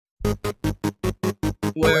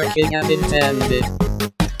Working as intended.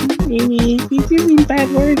 Amy, you doing bad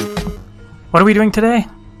work? What are we doing today?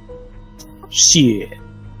 Shit.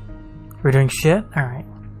 We're doing shit? Alright.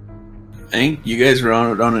 I think you guys were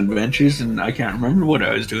on adventures, and I can't remember what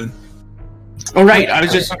I was doing. Oh right,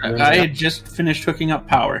 I had just finished hooking up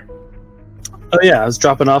power. Oh yeah, I was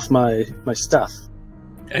dropping off my stuff.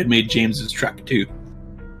 I had made James's truck too.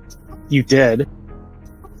 You did.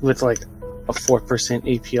 With like a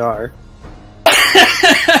 4% APR.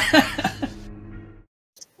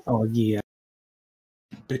 Oh yeah.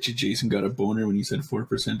 Bet you Jason got a boner when you said 4%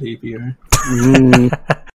 APR.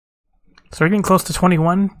 So we're getting close to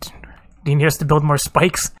 21. Do you need us to build more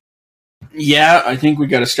spikes? Yeah, I think we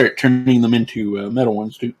got to start turning them into metal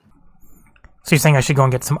ones too. So you're saying I should go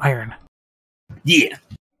and get some iron? Yeah.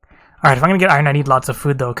 Alright, if I'm gonna get iron, I need lots of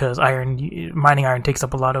food though, because mining iron takes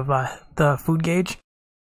up a lot of the food gauge.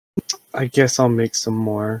 I guess I'll make some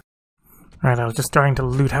more. Alright, I was just starting to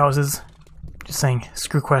loot houses. Just saying,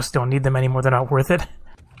 screw quests, don't need them anymore, they're not worth it.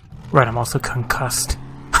 Right, I'm also concussed.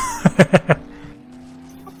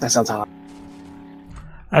 That sounds hot.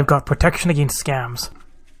 I've got protection against scams.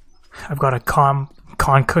 I've got a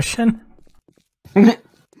concussion.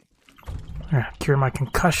 Cure my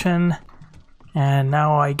concussion. And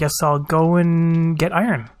now I guess I'll go and get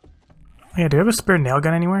iron. Yeah, do you have a spare nail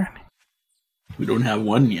gun anywhere? We don't have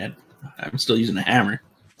one yet. I'm still using a hammer.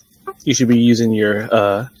 You should be using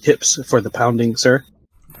your hips for the pounding, sir.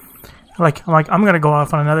 I'm gonna go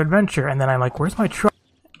off on another adventure, and then I'm like, where's my truck?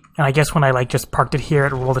 And I guess when I just parked it here,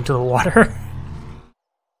 it rolled into the water.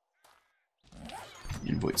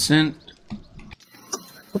 Invoice sent.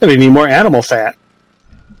 We're gonna need more animal fat.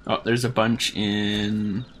 Oh, there's a bunch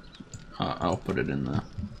in... I'll put it in the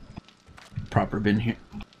proper bin here.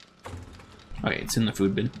 Okay, it's in the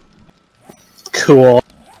food bin. Cool.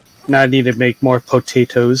 Now I need to make more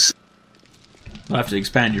potatoes. You'll have to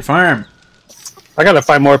expand your farm. I gotta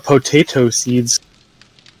find more potato seeds.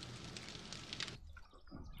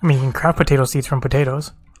 I mean, you can craft potato seeds from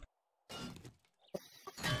potatoes.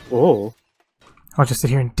 Oh. I'll just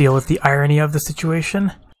sit here and deal with the irony of the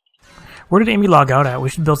situation. Where did Amy log out at? We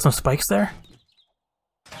should build some spikes there.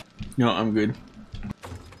 No, I'm good.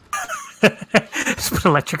 Just put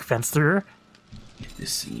an electric fence through her.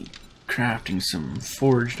 Let's see. Crafting some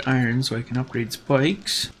forged iron so I can upgrade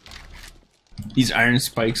spikes. These iron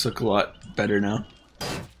spikes look a lot better now.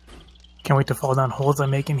 Can't wait to fall down holes I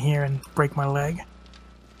make in here and break my leg.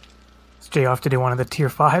 Is Jay off to do one of the tier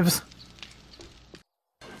 5s?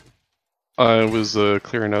 I was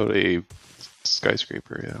clearing out a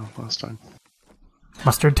skyscraper, yeah, last time.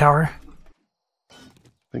 Mustard tower? I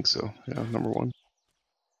think so, yeah, number 1.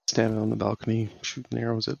 Standing on the balcony, shooting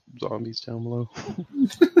arrows at zombies down below.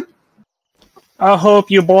 I hope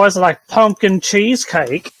you boys like pumpkin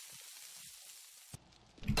cheesecake.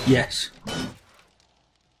 Yes.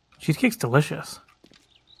 Cheesecake's delicious.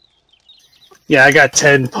 Yeah, I got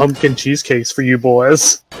 10 pumpkin cheesecakes for you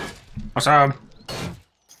boys. Awesome.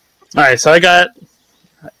 Alright, so I got...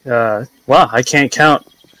 well, I can't count.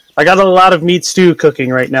 I got a lot of meat stew cooking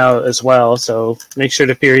right now as well, so make sure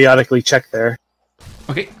to periodically check there.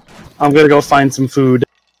 Okay. I'm gonna go find some food.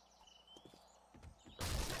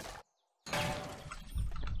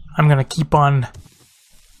 I'm gonna keep on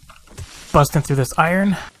busting through this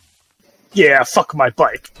iron. Yeah, fuck my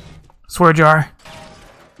bike. Swear jar.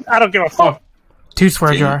 I don't give a fuck. 2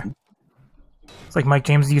 swear jar. It's like Mike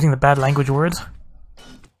James using the bad language words.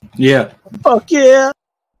 Yeah. Fuck yeah.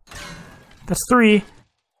 That's 3.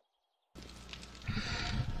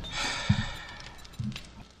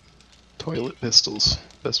 Toilet pistols.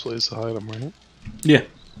 Best place to hide them, right? Yeah.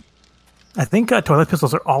 I think toilet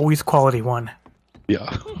pistols are always quality 1.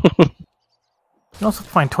 Yeah. You can also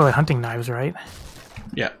find toilet hunting knives, right?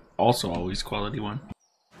 Yeah. Also always quality 1.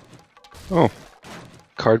 Oh.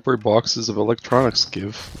 Cardboard boxes of electronics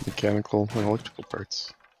give mechanical and electrical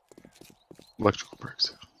parts. Electrical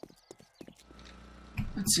parts.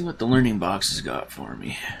 Let's see what the learning box has got for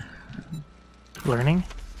me. Learning?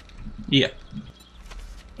 Yeah.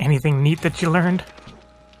 Anything neat that you learned?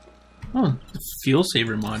 Oh, the fuel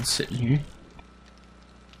saver mod's sitting here.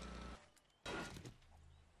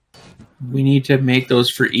 We need to make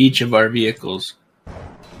those for each of our vehicles.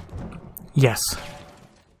 Yes.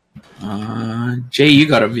 Jay, you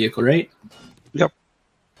got a vehicle, right? Yep.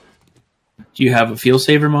 Do you have a fuel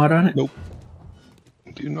saver mod on it? Nope.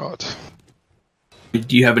 Do not.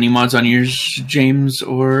 Do you have any mods on yours, James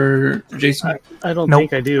or Jason? I don't Nope.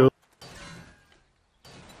 think I do.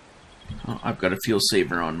 Oh, I've got a fuel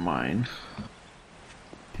saver on mine.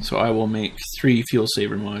 So I will make 3 fuel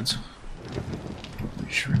saver mods.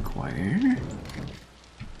 Which require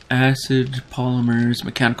acid, polymers,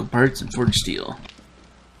 mechanical parts, and forged steel.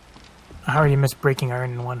 I already missed breaking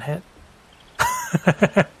iron in one hit.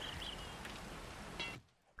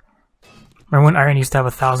 Remember when iron used to have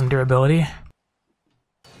 1,000 durability?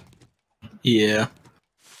 Yeah.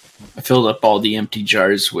 I filled up all the empty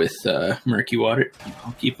jars with murky water.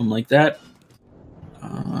 I'll keep them like that.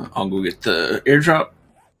 I'll go get the airdrop.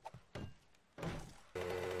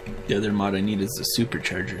 The other mod I need is the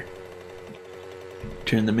supercharger.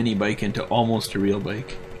 Turn the mini bike into almost a real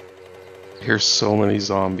bike. Here's so many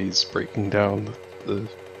zombies breaking down the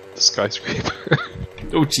skyscraper.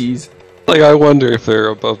 Oh jeez. Like, I wonder if they're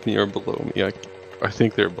above me or below me. I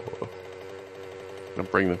think they're below. I'm gonna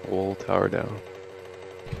bring the whole tower down.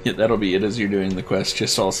 Yeah, that'll be it as you're doing the quest.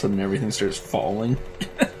 Just all of a sudden everything starts falling.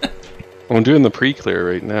 I'm doing the pre-clear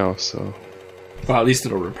right now, so... Well, at least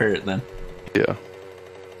it'll repair it then. Yeah.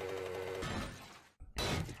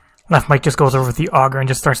 Left Mike just goes over with the auger and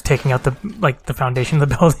just starts taking out the foundation of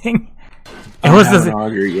the building. I don't have an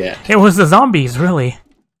auger yet. It was the zombies, really.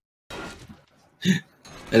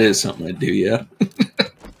 That is something I do, yeah.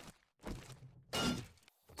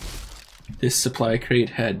 This supply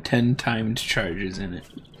crate had 10 timed charges in it.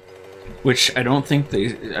 Which I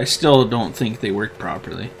still don't think they work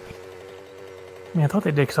properly. Yeah, I thought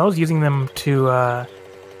they did, because I was using them to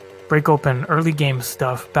break open early game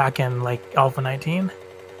stuff back in, like, Alpha 19.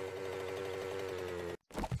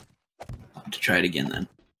 I'll have to try it again then.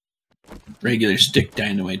 Regular stick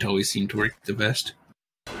dynamite always seemed to work the best.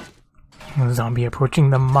 Zombie approaching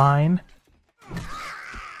the mine.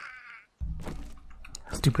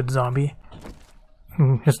 Stupid zombie.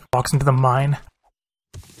 Just walks into the mine.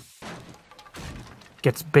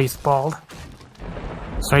 Gets baseballed.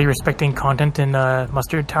 So are you respecting content in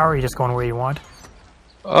Mustard Tower, or are you just going where you want?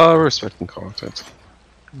 Respecting content.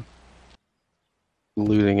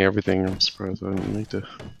 Looting everything. I'm surprised I didn't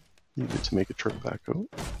needed to make a trip back out.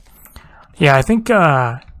 Yeah, I think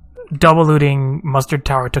double looting Mustard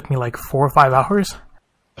Tower took me like 4 or 5 hours.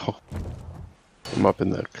 Oh. I'm up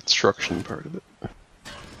in the construction part of it.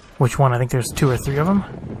 Which one? I think there's 2 or 3 of them.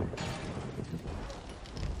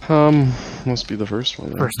 Must be the first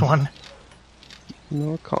one. First one.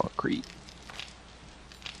 No concrete.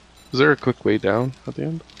 Is there a quick way down at the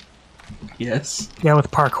end? Yes. Yeah, with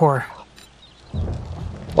parkour.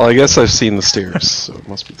 Well, I guess I've seen the stairs, so it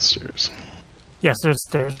must be the stairs. Yes, there's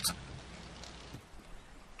stairs.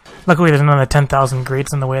 Luckily, there's none of the 10,000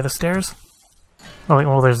 grates in the way of the stairs.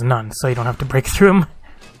 Well, there's none, so you don't have to break through them.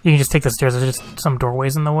 You can just take the stairs, there's just some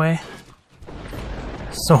doorways in the way.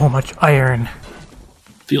 So much iron.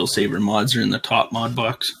 Fuel saver mods are in the top mod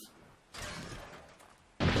box.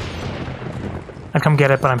 I'd come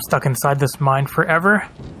get it, but I'm stuck inside this mine forever.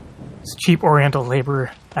 It's cheap Oriental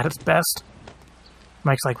labor at its best.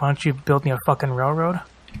 Mike's like, why don't you build me a fucking railroad?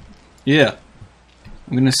 Yeah.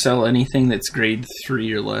 I'm gonna sell anything that's grade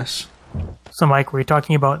 3 or less. So Mike, were you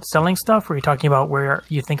talking about selling stuff, or were you talking about where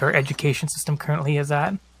you think our education system currently is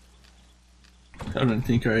at? I don't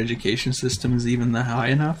think our education system is even that high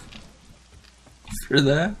enough for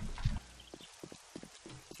that.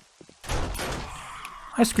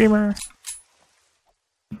 Hi, Screamer.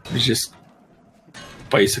 There's just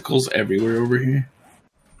bicycles everywhere over here.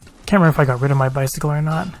 Can't remember if I got rid of my bicycle or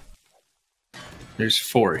not. There's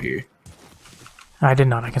 4 here. I did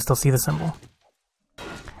not. I can still see the symbol.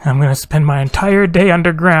 I'm going to spend my entire day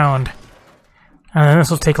underground. And then this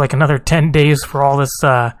will take like another 10 days for all this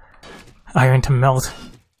iron to melt.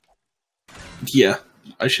 Yeah,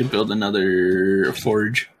 I should build another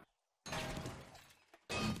forge.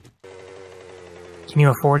 Can you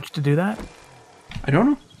afford to do that? I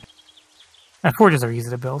don't know. Forges are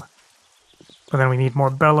easy to build. But then we need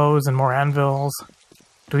more bellows and more anvils.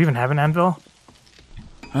 Do we even have an anvil?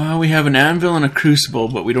 We have an anvil and a crucible,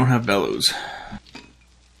 but we don't have bellows.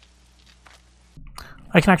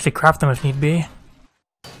 I can actually craft them if need be.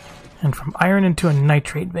 And from iron into a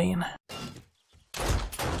nitrate vein.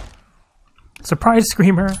 Surprise,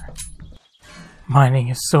 Screamer! Mining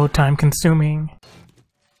is so time-consuming.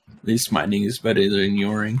 At least mining is better than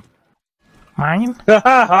yoring. Mine?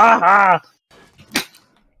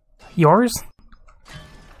 Yours?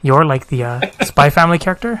 You're like the Spy Family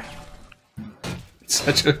character? It's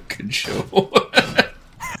such a good show.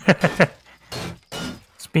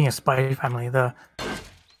 Being a Spy Family, the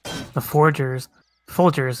Folgers.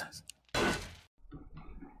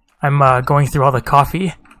 I'm going through all the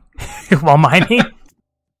coffee while mining.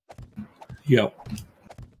 Yep.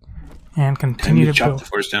 And continue to chop build. the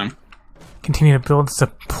forest down. Continue to build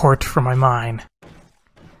support for my mine.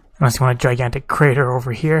 Unless you want a gigantic crater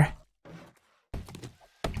over here.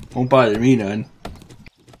 Won't bother me none.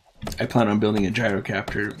 I plan on building a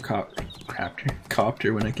gyrocopter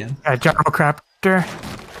copter when I can. A gyrocopter?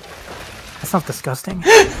 That sounds disgusting.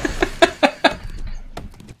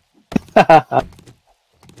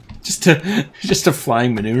 just a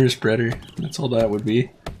flying manure spreader. That's all that would be.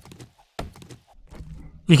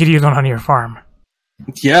 You could use one on your farm.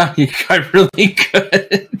 Yeah, I really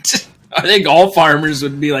could. I think all farmers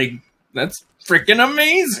would be like, that's freaking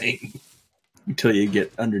amazing. Until you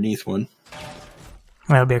get underneath one.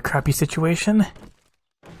 That'll be a crappy situation.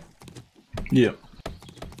 Yeah.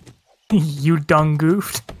 You dung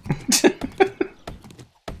goofed.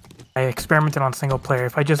 I experimented on single player.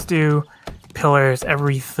 If I just do pillars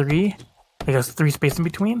every 3, I guess 3 space in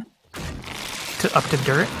between, up to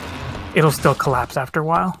dirt, it'll still collapse after a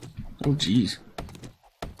while. Oh, jeez.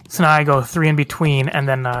 So now I go 3 in between and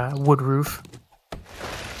then wood roof.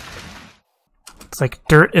 It's like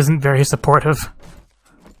dirt isn't very supportive.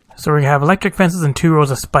 So we have electric fences and 2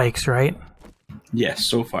 rows of spikes, right? Yes,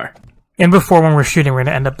 so far. And before when we're shooting, we're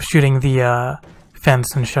going to end up shooting the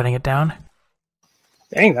fence and shutting it down.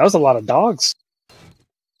 Dang, that was a lot of dogs.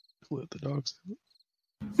 Let the dogs do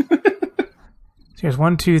So here's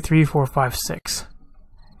 1, 2, 3, 4, 5, 6.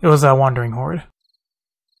 It was a wandering horde.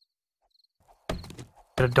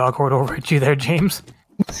 Got a dog horde over at you there, James.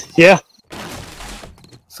 Yeah.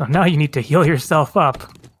 So now you need to heal yourself up.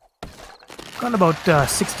 Got about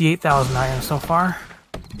 68,000 iron so far.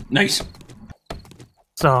 Nice.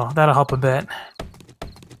 So that'll help a bit.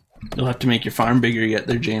 You'll have to make your farm bigger yet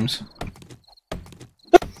there, James.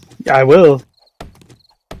 I will.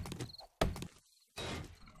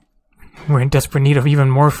 We're in desperate need of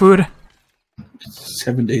even more food.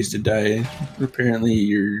 7 days to die. Apparently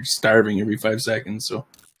you're starving every 5 seconds, so...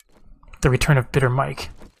 The return of Bitter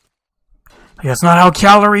Mike. That's not how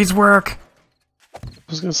calories work! I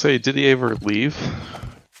was gonna say, did he ever leave?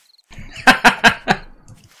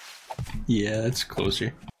 Yeah, it's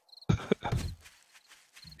closer. If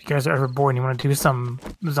you guys are ever bored and you want to do some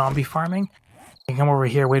zombie farming, you can come over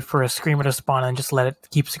here, wait for a screamer to spawn, and just let it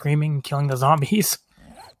keep screaming and killing the zombies.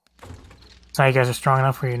 So now you guys are strong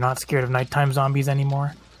enough where you're not scared of nighttime zombies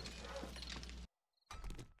anymore.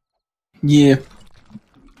 Yeah.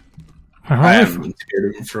 I haven't been scared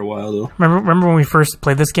of them for a while, though. Remember when we first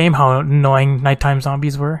played this game, how annoying nighttime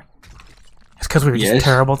zombies were? It's because we were just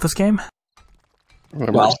terrible at this game. I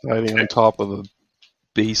remember standing on top of a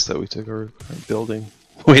base that we took our building,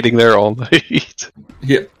 waiting there all night.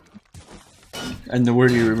 Yep. And the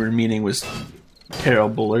word you were meaning was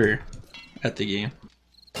terrible at the game.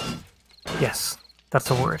 Yes, that's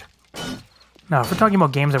the word. Now, if we're talking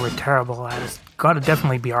about games that were terrible at, it's gotta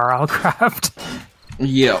definitely be RLCraft.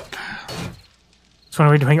 Yep. So when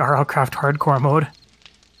are we doing RLCraft hardcore mode?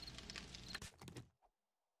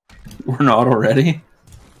 We're not already?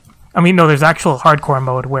 I mean, no, there's actual hardcore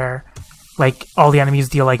mode where, like, all the enemies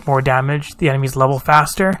deal, like, more damage, the enemies level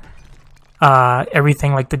faster,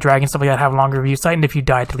 everything, like, the dragon stuff like that have longer view sight, and if you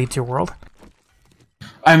die, it deletes your world.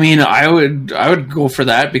 I mean, I would go for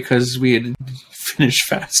that because we had finished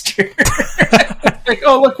faster. Like,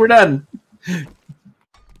 oh, look, we're done.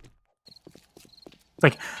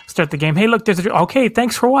 Like, start the game, hey, look, there's a... Okay,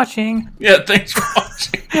 thanks for watching. Yeah, thanks for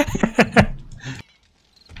watching.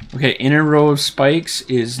 Okay, inner row of spikes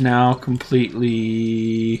is now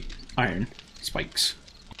completely iron spikes.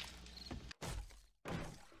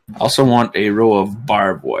 Also want a row of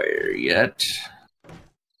barbed wire yet.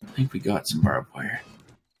 I think we got some barbed wire.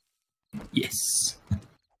 Yes.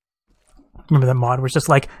 Remember that mod where it's just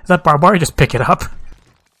like, is that barbed wire? Just pick it up.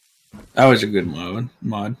 That was a good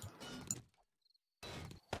mod.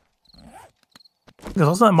 There's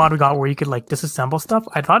also that mod we got where you could, like, disassemble stuff.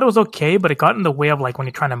 I thought it was okay, but it got in the way of, like, when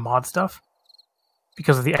you're trying to mod stuff.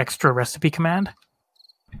 Because of the extra recipe command.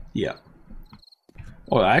 Yeah.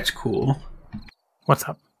 Oh, that's cool. What's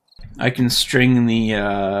up? I can string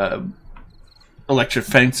the electric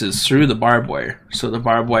fences through the barbed wire. So the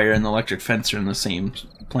barbed wire and the electric fence are in the same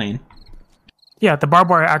plane. Yeah, the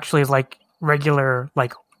barbed wire actually is, like, regular,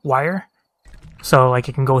 like, wire. So, like,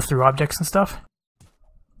 it can go through objects and stuff.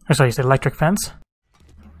 Or sorry, you said electric fence?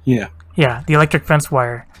 Yeah. Yeah, the electric fence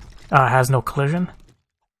wire has no collision.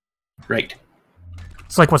 Right.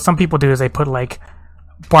 So, like, what some people do is they put, like,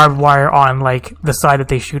 barbed wire on, like, the side that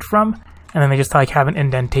they shoot from, and then they just, like, have an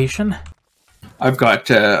indentation. I've got,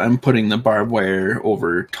 I'm putting the barbed wire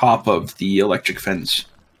over top of the electric fence.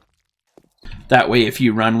 That way, if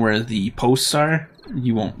you run where the posts are,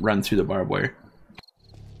 you won't run through the barbed wire.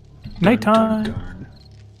 Nighttime! Dun, dun, dun.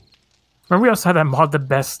 Remember we also had that mod, the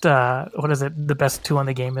best, what is it? The best tool in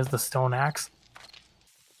the game is the stone axe.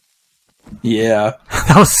 Yeah.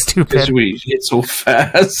 That was stupid. Because we hit so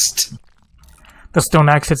fast. the stone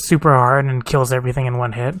axe hits super hard and kills everything in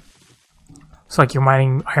one hit. So like you're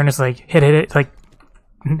mining iron is like hit, like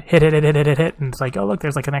hit, and it's like, oh look,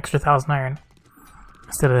 there's like an extra 1,000 iron.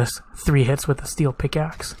 Instead of this 3 hits with the steel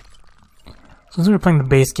pickaxe. So since we were playing the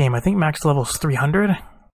base game, I think max level is 300.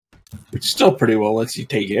 Which still pretty well lets you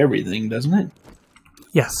take everything, doesn't it?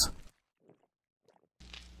 Yes.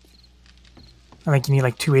 I think you need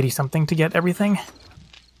like 280 something to get everything.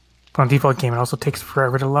 But on default game, it also takes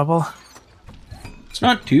forever to level. It's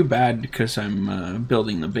not too bad because I'm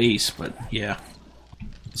building the base, but yeah.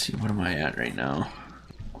 Let's see, what am I at right now?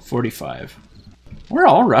 45. We're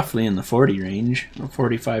all roughly in the 40 range, or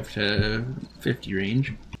 45 to 50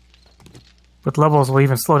 range. With levels, will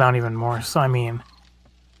even slow down even more, so I mean...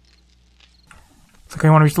 So if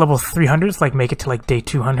you want to reach level 300, it's like make it to like day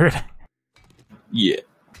 200. Yeah.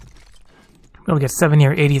 We'll get 70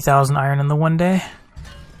 or 80,000 iron in the one day.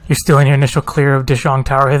 You're still in your initial clear of Dishong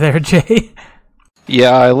Tower there, Jay?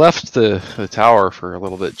 Yeah, I left the tower for a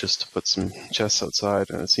little bit just to put some chests outside,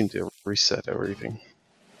 and it seemed to reset everything.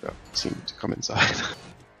 That seemed to come inside.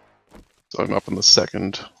 So I'm up in the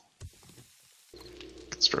second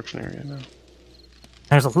construction area now.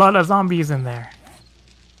 There's a lot of zombies in there.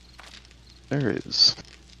 There is.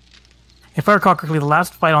 If I recall correctly, the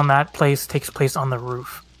last fight on that place takes place on the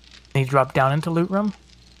roof. And you drop down into loot room.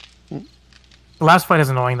 The last fight is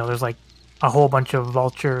annoying though. There's like a whole bunch of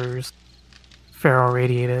vultures, ferro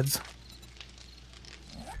radiateds.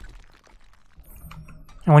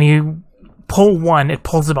 And when you pull one, it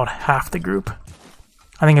pulls about half the group.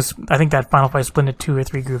 I think that final fight split into 2 or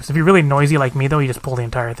 3 groups. If you're really noisy like me though, you just pull the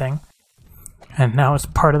entire thing. And now it's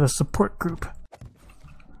part of the support group.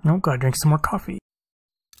 Oh, gotta drink some more coffee.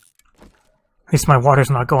 At least my water's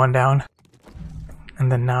not going down.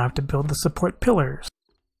 And then now I have to build the support pillars.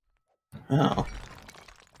 Oh.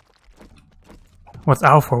 What's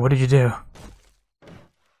ow for? What did you do?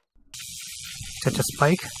 Such a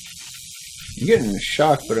spike? I'm getting a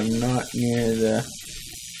shock, but I'm not near the...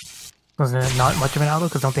 Wasn't it not much of an ow though?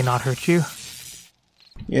 Because don't they not hurt you?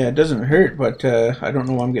 Yeah, it doesn't hurt, but I don't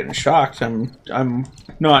know why I'm getting shocked. I'm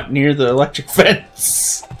not near the electric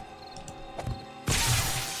fence.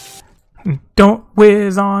 Don't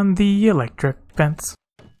whiz on the electric fence.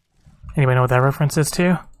 Anybody know what that reference is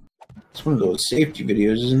to? It's one of those safety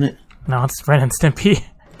videos, isn't it? No, it's Ren and Stimpy.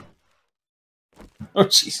 Oh,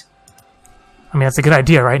 jeez. I mean, that's a good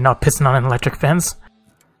idea, right? Not pissing on an electric fence.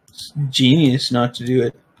 It's genius not to do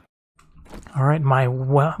it. Alright, my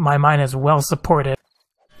mine is well supported.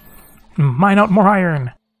 Mine out more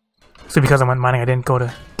iron! So because I went mining, I didn't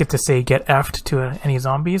get to say get effed to any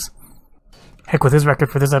zombies. Heck, with his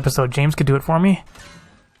record for this episode, James could do it for me.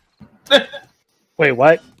 Wait,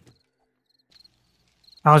 what?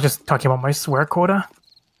 I was just talking about my swear quota.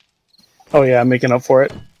 Oh yeah, I'm making up for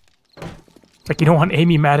it. It's like, you don't want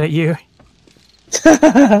Amy mad at you. You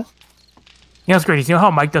know what's great? You know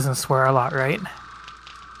how Mike doesn't swear a lot, right?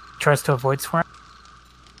 Tries to avoid swearing.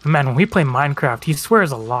 Man, when we play Minecraft, he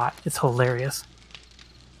swears a lot. It's hilarious.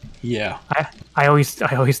 Yeah. I always tell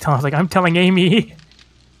him, I was like, I'm telling Amy.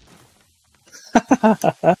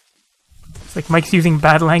 It's like Mike's using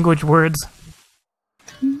bad language words.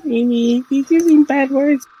 Amy, he's using bad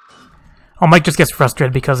words. Oh, Mike just gets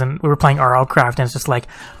frustrated because we were playing RL Craft and it's just like,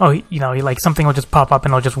 oh, you know, like something will just pop up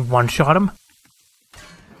and it'll just one-shot him.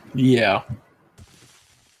 Yeah.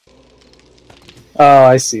 Oh,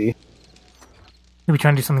 I see. He'll be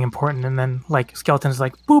trying to do something important and then, like, Skeleton's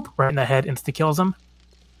like, boop, right in the head, insta-kills him.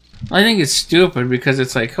 I think it's stupid because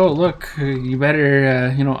it's like, oh, look, you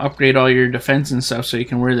better, upgrade all your defense and stuff so you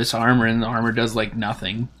can wear this armor, and the armor does, like,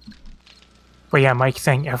 nothing. But yeah, Mike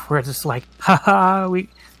saying F words is like, haha,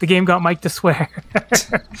 the game got Mike to swear.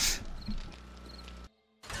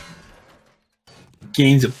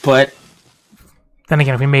 Game's a butt. Then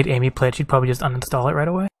again, if we made Amy play it, she'd probably just uninstall it right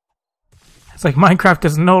away. It's like, Minecraft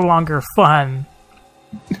is no longer fun.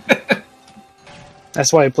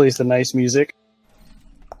 That's why it plays the nice music.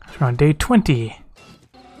 We're on day 20.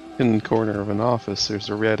 In the corner of an office, there's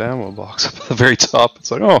a red ammo box up at the very top.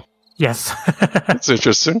 It's like, oh, Yes. that's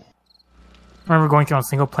interesting. I remember going through on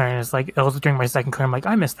single player, and it's like, it was during my second clear, I'm like,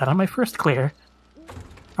 I missed that on my first clear.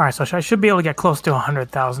 Alright, so I should be able to get close to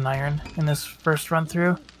 100,000 iron in this first run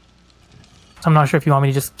through. So I'm not sure if you want me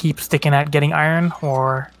to just keep sticking at getting iron,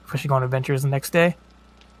 or if I should go on adventures the next day.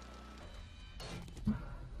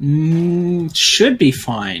 Should be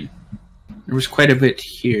fine. There was quite a bit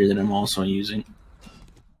here that I'm also using.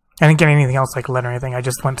 I didn't get anything else like lead or anything, I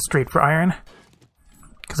just went straight for iron.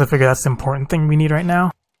 Because I figure that's the important thing we need right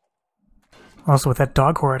now. Also with that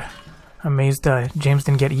dog horde. I'm amazed James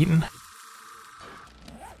didn't get eaten.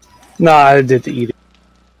 Nah, I did the eating.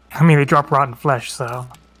 I mean, they drop rotten flesh, so...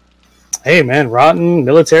 Hey, man, rotten,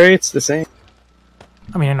 military, it's the same.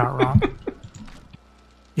 I mean, you're not wrong.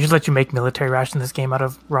 You should let you make military ration this game out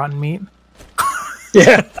of rotten meat.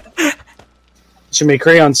 Yeah. You should make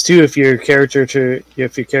crayons, too, if your character's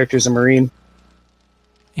a Marine.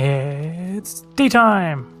 It's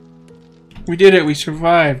daytime! We did it. We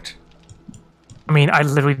survived. I mean, I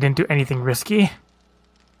literally didn't do anything risky.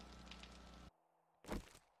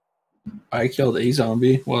 I killed a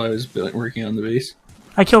zombie while I was working on the base.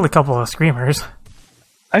 I killed a couple of screamers.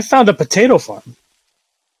 I found a potato farm.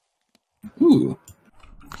 Ooh.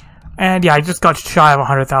 And yeah, I just got shy of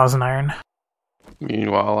 100,000 iron.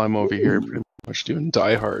 Meanwhile, I'm over here pretty much doing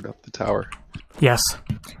Die Hard up the tower. Yes.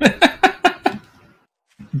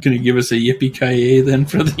 Gonna give us a yippee-ki-yay then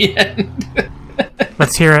for the end.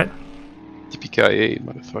 Let's hear it. YIPPIE-KI-YAY,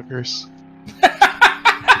 motherfuckers.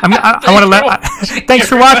 I want to let... Thanks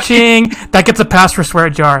for watching! That gets a pass for Swear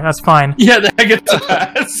Jar. That's fine. Yeah, that gets a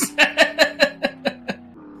pass.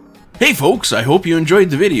 Hey folks, I hope you enjoyed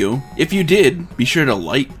the video. If you did, be sure to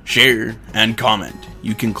like, share, and comment.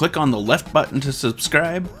 You can click on the left button to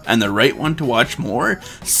subscribe, and the right one to watch more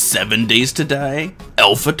 7 Days to Die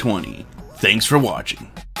Alpha 20. Thanks for watching.